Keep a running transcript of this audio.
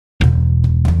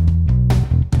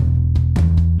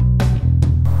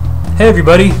Hey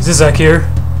everybody, Zizzac here.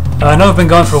 I know I've been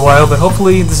gone for a while, but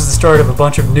hopefully this is the start of a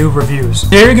bunch of new reviews.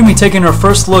 Today we're going to be taking our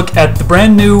first look at the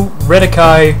brand new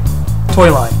Redakai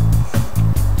toy line.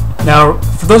 Now,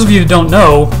 for those of you who don't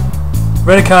know,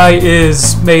 Redakai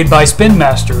is made by Spin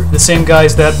Master, the same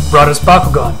guys that brought us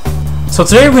Bakugan. So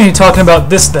today we're going to be talking about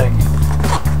this thing.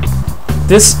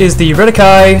 This is the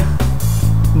Redakai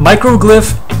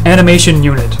Microglyph Animation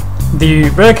Unit. The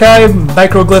Redakai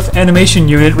Microglyph Animation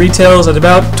Unit retails at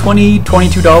about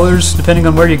 $22 depending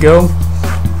on where you go.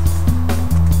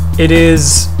 It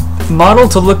is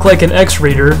modeled to look like an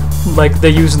X-Reader, like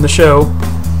they use in the show.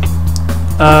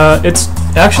 It's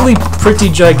actually pretty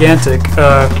gigantic.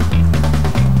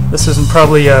 This isn't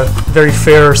probably a very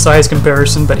fair size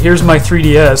comparison, but here's my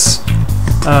 3DS.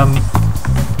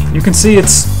 You can see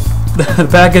the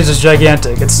package is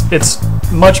gigantic. It's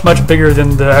much bigger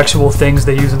than the actual things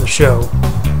they use in the show.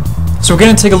 So we're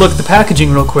going to take a look at the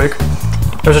packaging real quick.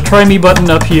 There's a try me button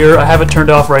up here. I have it turned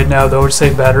off right now though to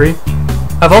save battery.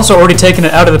 I've also already taken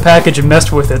it out of the package and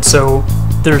messed with it, so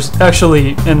there's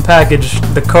actually in the package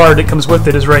the card that comes with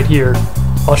it is right here.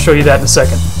 I'll show you that in a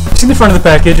second. See the front of the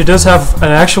package, it does have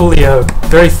actually a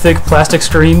very thick plastic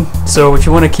screen, so if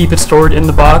you want to keep it stored in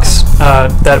the box,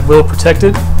 that will protect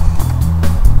it.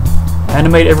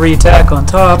 Animate every attack on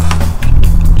top.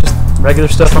 Just regular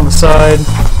stuff on the side.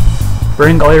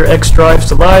 Bring all your X drives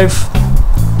to life.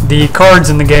 The cards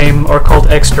in the game are called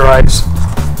X drives.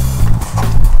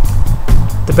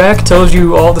 The back tells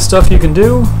you all the stuff you can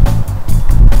do.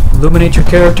 Illuminate your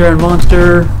character and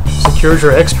monster. Secures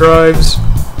your X drives.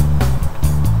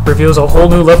 Reveals a whole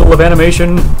new level of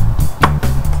animation.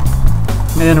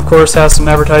 And of course has some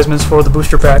advertisements for the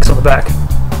booster packs on the back.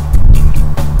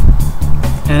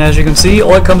 And as you can see,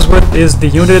 all it comes with is the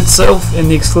unit itself and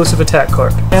the exclusive attack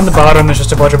card. And the bottom is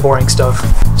just a bunch of boring stuff.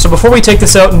 So before we take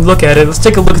this out and look at it, let's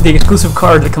take a look at the exclusive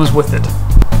card that comes with it.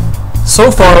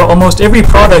 So far, almost every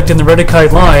product in the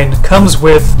Redakai line comes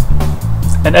with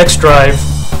an X drive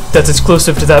that's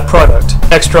exclusive to that product.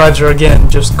 X drives are, again,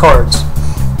 just cards.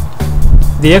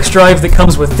 The X drive that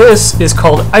comes with this is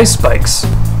called Ice Spikes.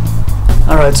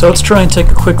 Alright, so let's try and take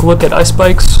a quick look at Ice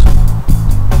Spikes.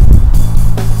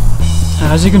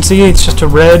 As you can see, it's just a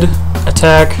red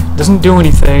attack, doesn't do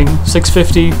anything,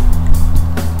 650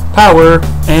 power,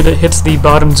 and it hits the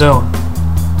bottom zone.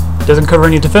 Doesn't cover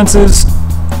any defenses,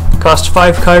 costs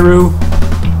 5 Kairu.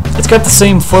 It's got the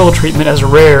same foil treatment as a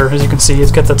rare, as you can see,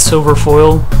 it's got that silver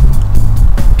foil.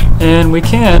 And my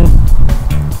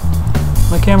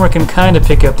camera can kind of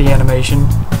pick up the animation.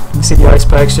 You see the ice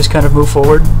spikes just kind of move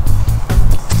forward.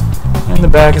 And the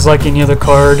back is like any other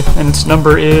card, and its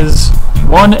number is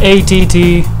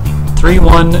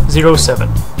 1ATT3107.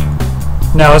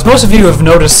 Now, as most of you have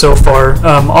noticed so far,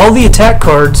 all the attack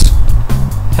cards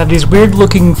have these weird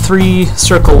looking 3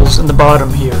 circles in the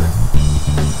bottom here.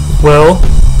 Well,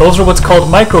 those are what's called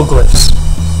microglyphs.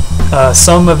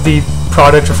 Some of the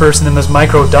product refers to them as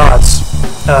micro dots,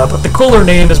 but the cooler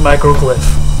name is microglyph.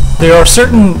 There are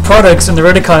certain products in the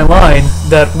Redakai line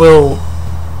that will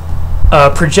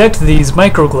project these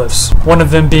microglyphs, one of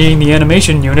them being the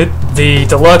animation unit, the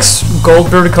deluxe gold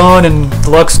Redakai and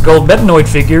deluxe gold Metanoid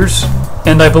figures,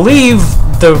 and I believe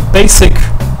the basic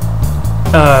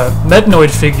Metanoid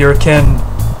figure can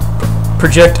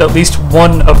project at least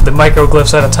one of the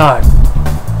microglyphs at a time.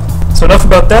 So enough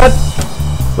about that,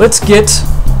 let's get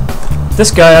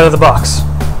this guy out of the box.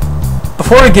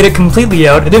 Before I get it completely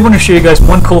out, I did want to show you guys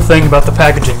one cool thing about the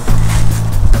packaging.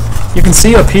 You can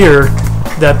see up here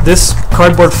that this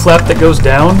cardboard flap that goes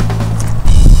down,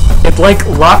 it like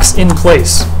locks in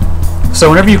place. So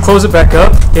whenever you close it back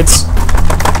up, it's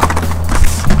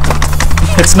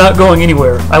not going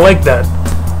anywhere. I like that.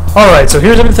 Alright, so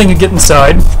here's everything you get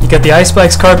inside. You got the Ice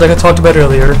Spikes card like I talked about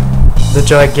earlier, the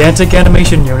gigantic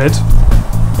animation unit,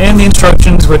 and the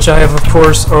instructions, which I have of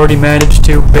course already managed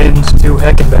to bend to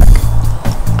heck and back.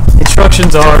 The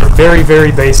instructions are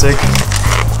very basic.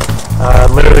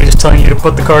 Literally just telling you to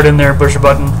put the card in there and push a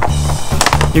button.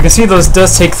 You can see those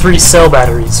does take 3 cell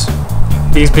batteries,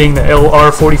 these being the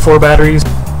LR44 batteries.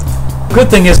 Good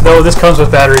thing is though, this comes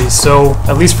with batteries, so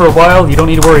at least for a while you don't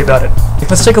need to worry about it.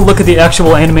 Let's take a look at the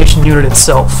actual animation unit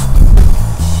itself.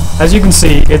 As you can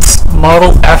see, it's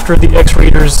modeled after the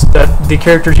X-Readers that the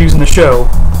characters use in the show,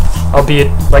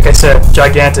 albeit, like I said,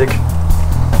 gigantic.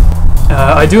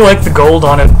 I do like the gold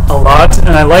on it a lot,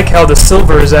 and I like how the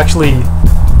silver is actually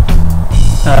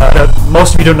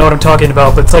most of you don't know what I'm talking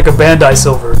about, but it's like a Bandai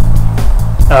silver.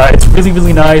 It's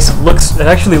really nice. It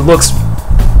actually looks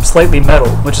slightly metal,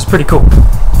 which is pretty cool.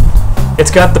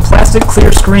 It's got the plastic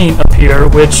clear screen up here,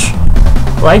 which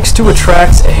likes to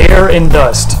attract hair and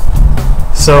dust.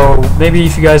 So maybe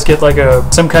if you guys get like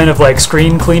some kind of like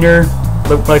screen cleaner,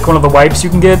 like one of the wipes you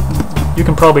can get, you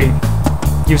can probably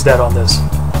use that on this.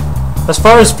 As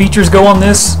far as features go on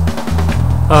this,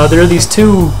 there are these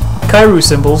two Kairu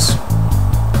symbols,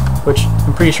 which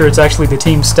I'm pretty sure it's actually the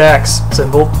Team Stacks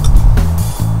symbol.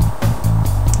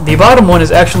 The bottom one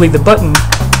is actually the button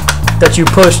that you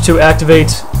push to activate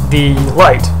the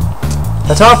light.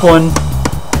 The top one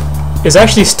is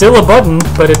actually still a button,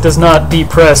 but it does not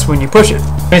depress when you push it.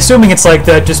 I'm assuming it's like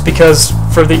that just because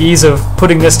for the ease of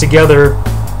putting this together,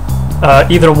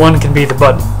 either one can be the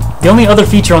button. The only other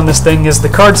feature on this thing is the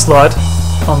card slot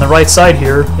on the right side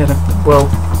here, and well,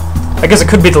 I guess it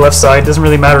could be the left side, doesn't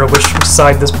really matter which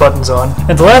side this button's on.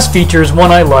 And the last feature is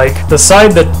one I like. The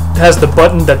side that has the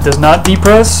button that does not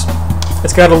depress,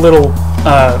 it's got a little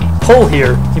pull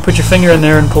here. You put your finger in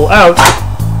there and pull out,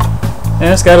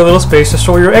 and it's got a little space to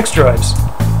store your X drives.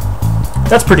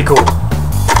 That's pretty cool.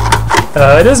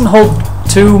 It doesn't hold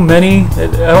too many.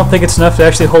 I don't think it's enough to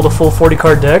actually hold a full 40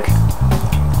 card deck,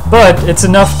 but it's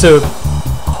enough to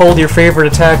hold your favorite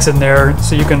attacks in there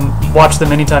so you can watch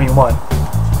them anytime you want.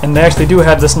 And they actually do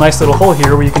have this nice little hole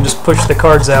here where you can just push the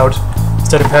cards out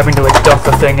instead of having to like dump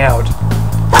the thing out.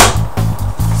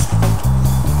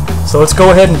 So let's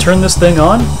go ahead and turn this thing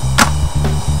on.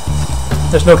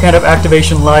 There's no kind of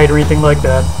activation light or anything like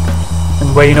that. And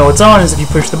the way you know it's on is if you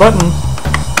push the button,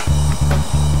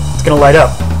 it's going to light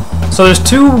up. So there's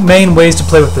two main ways to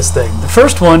play with this thing. The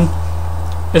first one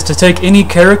is to take any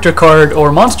character card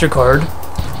or monster card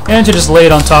and to just lay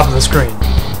it on top of the screen.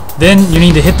 Then you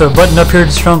need to hit the button up here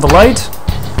to turn on the light,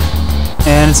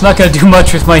 and it's not going to do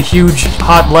much with my huge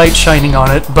hot light shining on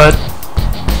it, but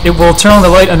it will turn on the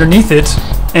light underneath it,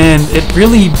 and it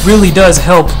really does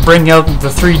help bring out the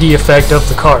 3D effect of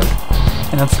the card.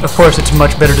 And of course it's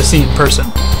much better to see in person.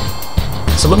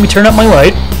 So let me turn up my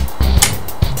light.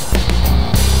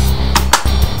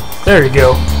 There you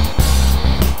go.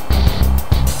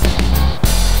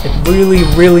 It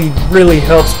really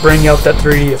helps bring out that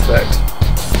 3D effect.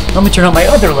 Let me turn on my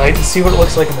other light and see what it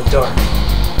looks like in the dark.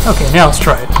 Okay, now let's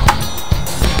try it.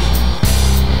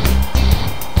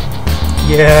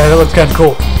 Yeah, that looks kind of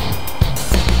cool.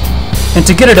 And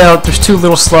to get it out, there's two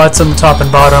little slots on the top and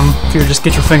bottom. If you just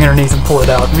get your finger underneath and pull it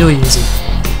out, really easy.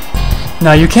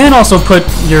 Now you can also put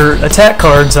your attack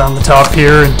cards on the top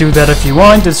here and do that if you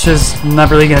want. It's just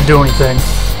not really going to do anything.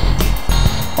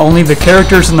 Only the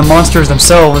characters and the monsters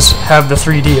themselves have the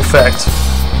 3D effect.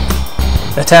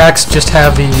 Attacks just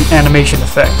have the animation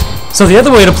effect. So the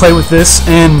other way to play with this,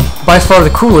 and by far the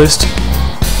coolest,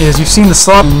 is you've seen the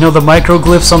slot, you know the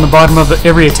microglyphs on the bottom of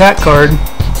every attack card.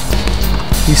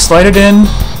 You slide it in,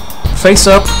 face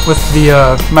up with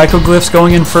the microglyphs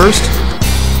going in first,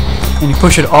 and you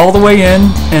push it all the way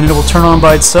in, and it will turn on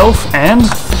by itself, and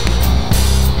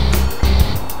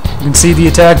you can see the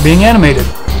attack being animated.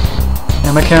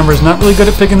 And my camera is not really good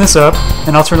at picking this up,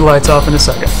 and I'll turn the lights off in a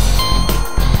second.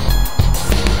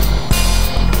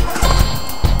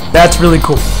 That's really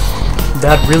cool.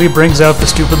 That really brings out the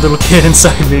stupid little kid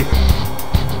inside me.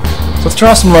 So let's turn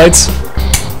off some lights.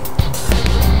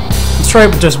 Let's try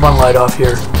with just one light off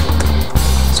here.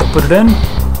 So put it in.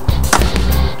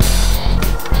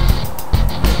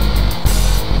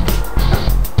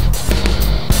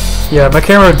 Yeah, my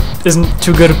camera isn't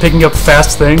too good at picking up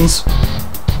fast things.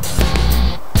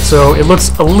 So it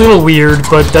looks a little weird,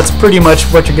 but that's pretty much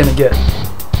what you're gonna get.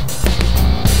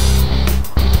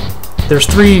 There's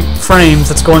 3 frames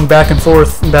that's going back and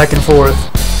forth and back and forth.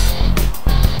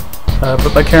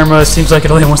 But my camera seems like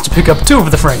it only wants to pick up 2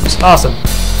 of the frames. Awesome.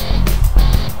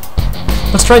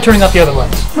 Let's try turning off the other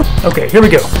lights. Okay, here we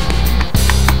go.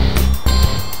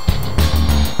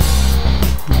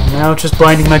 And now it's just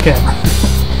blinding my camera.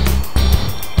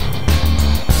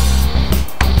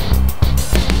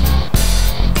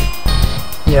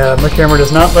 Yeah, my camera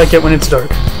does not like it when it's dark.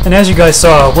 And as you guys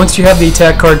saw, once you have the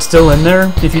attack card still in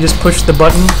there, if you just push the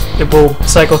button, it will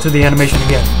cycle through the animation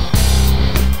again.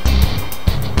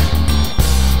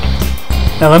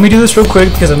 Now let me do this real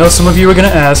quick because I know some of you are going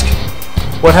to ask,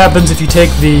 what happens if you take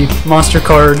the monster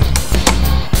card,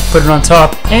 put it on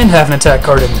top, and have an attack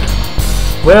card in there?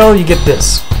 Well, you get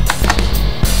this.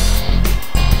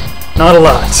 Not a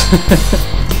lot.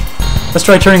 Let's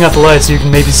try turning off the lights so you can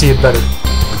maybe see it better.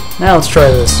 Now let's try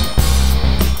this.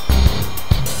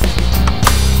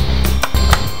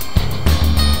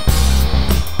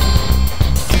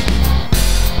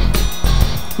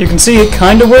 You can see it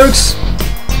kind of works,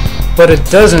 but it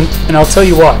doesn't, and I'll tell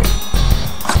you why.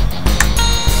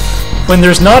 When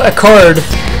there's not a card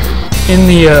in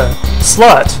the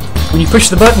slot, when you push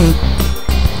the button,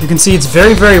 you can see it's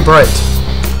very bright.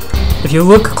 If you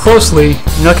look closely,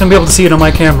 you're not going to be able to see it on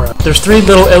my camera. There's 3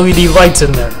 little LED lights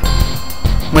in there.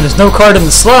 When there's no card in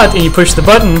the slot and you push the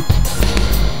button,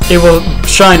 it will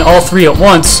shine all 3 at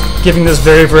once, giving this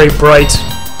very, very bright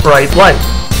light.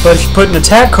 But if you put an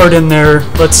attack card in there,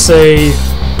 let's say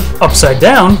upside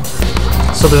down,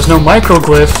 so there's no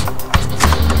microglyph,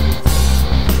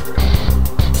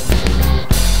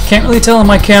 can't really tell on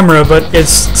my camera, but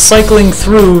it's cycling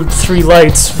through 3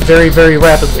 lights very, very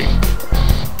rapidly.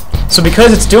 So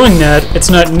because it's doing that, it's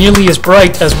not nearly as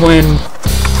bright as when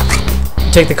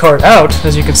you take the card out,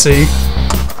 as you can see.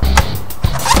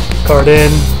 Card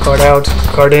in, card out,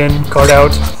 card in, card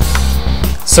out.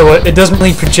 So it doesn't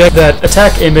really project that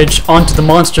attack image onto the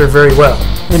monster very well.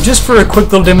 And just for a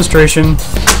quick little demonstration,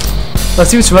 let's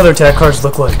see what some other attack cards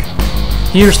look like.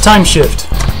 Here's Time Shift.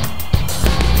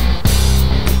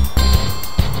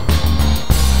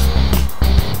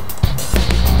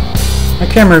 My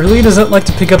camera really doesn't like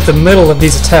to pick up the middle of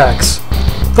these attacks,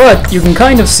 but you can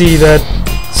kind of see that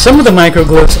some of the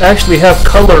microglyphs actually have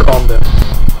color on them,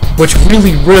 which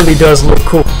really, really does look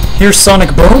cool. Here's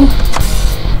Sonic Boom.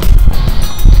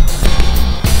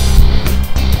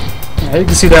 Yeah, you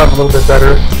can see that one a little bit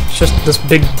better. It's just this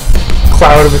big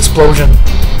cloud of explosion.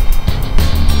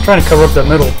 I'm trying to cover up that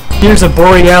middle. Here's a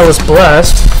Borealis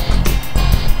Blast.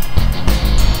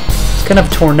 It's kind of a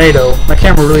tornado. My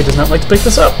camera really does not like to pick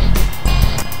this up.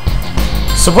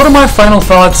 So what are my final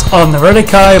thoughts on the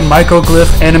Redakai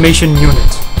Microglyph animation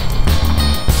unit?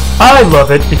 I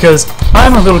love it because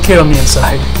I'm a little kid on the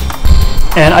inside,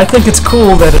 and I think it's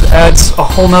cool that it adds a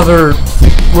whole nother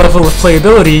level of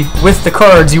playability with the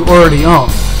cards you already own.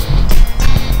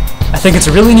 I think it's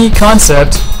a really neat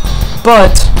concept,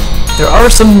 but there are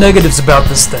some negatives about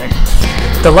this thing.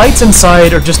 The lights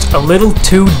inside are just a little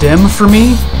too dim for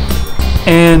me,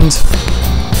 and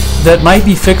that might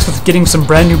be fixed with getting some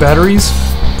brand new batteries.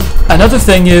 Another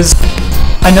thing is,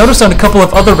 I noticed on a couple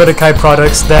of other Redakai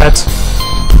products that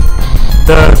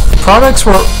the products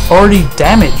were already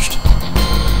damaged.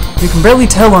 You can barely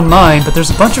tell on mine, but there's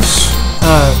a bunch of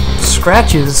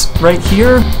scratches right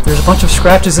here. There's a bunch of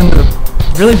scratches in the,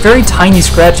 really very tiny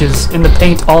scratches in the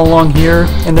paint all along here,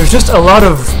 and there's just a lot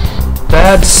of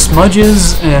bad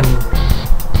smudges and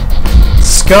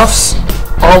scuffs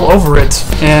all over it,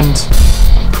 and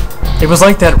it was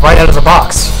like that right out of the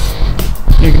box.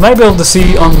 You might be able to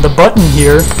see on the button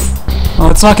here, well,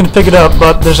 it's not going to pick it up,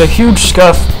 but there's a huge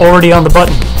scuff already on the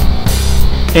button.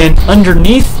 And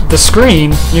underneath the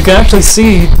screen, you can actually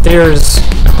see there's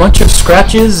a bunch of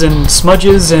scratches and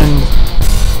smudges and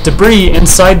debris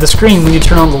inside the screen when you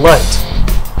turn on the light.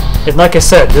 And like I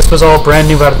said, this was all brand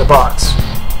new out of the box.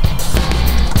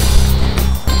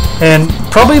 And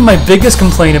probably my biggest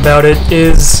complaint about it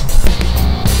is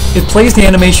it plays the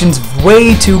animations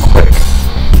way too quick.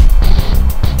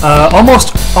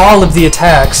 Almost all of the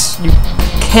attacks, you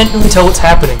can't really tell what's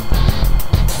happening.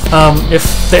 If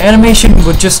the animation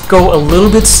would just go a little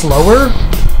bit slower,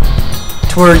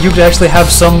 to where you could actually have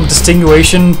some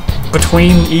distinguishing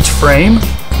between each frame,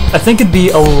 I think it'd be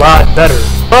a lot better.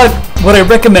 But would I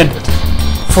recommend it?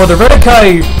 For the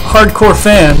Redakai hardcore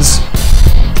fans,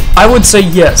 I would say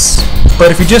yes.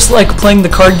 But if you just like playing the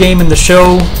card game in the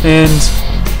show and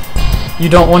you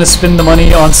don't want to spend the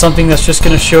money on something that's just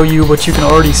going to show you what you can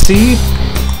already see,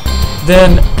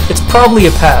 then it's probably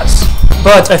a pass.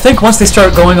 But I think once they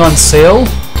start going on sale,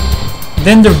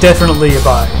 then they're definitely a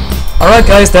buy. Alright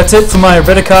guys, that's it for my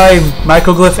Redakai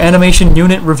Microglyph animation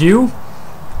unit review.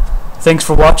 Thanks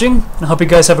for watching, and I hope you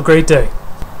guys have a great day.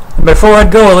 And before I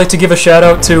go, I'd like to give a shout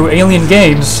out to Alien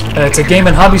Games. It's a game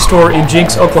and hobby store in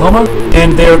Jinx, Oklahoma,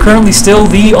 and they are currently still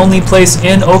the only place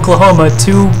in Oklahoma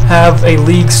to have a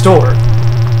League store.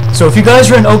 So if you guys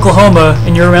are in Oklahoma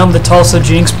and you're around the Tulsa,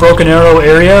 Jinx, Broken Arrow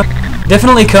area,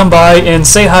 definitely come by and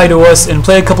say hi to us and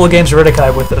play a couple of games of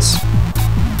Redakai with us.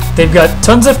 They've got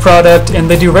tons of product, and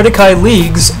they do Redakai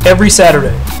Leagues every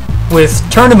Saturday, with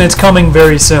tournaments coming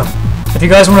very soon. If you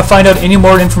guys want to find out any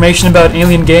more information about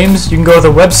Alien Games, you can go to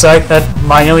their website at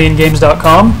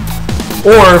myaliengames.com,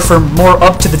 or for more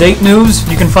up-to-the-date news,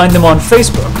 you can find them on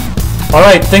Facebook.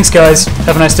 Alright, thanks guys.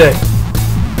 Have a nice day.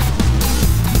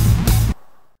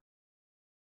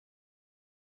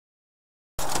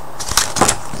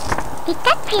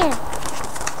 Pikachu!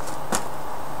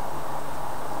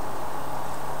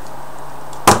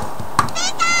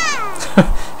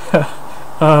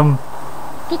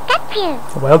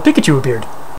 Pikachu! A wild Pikachu appeared.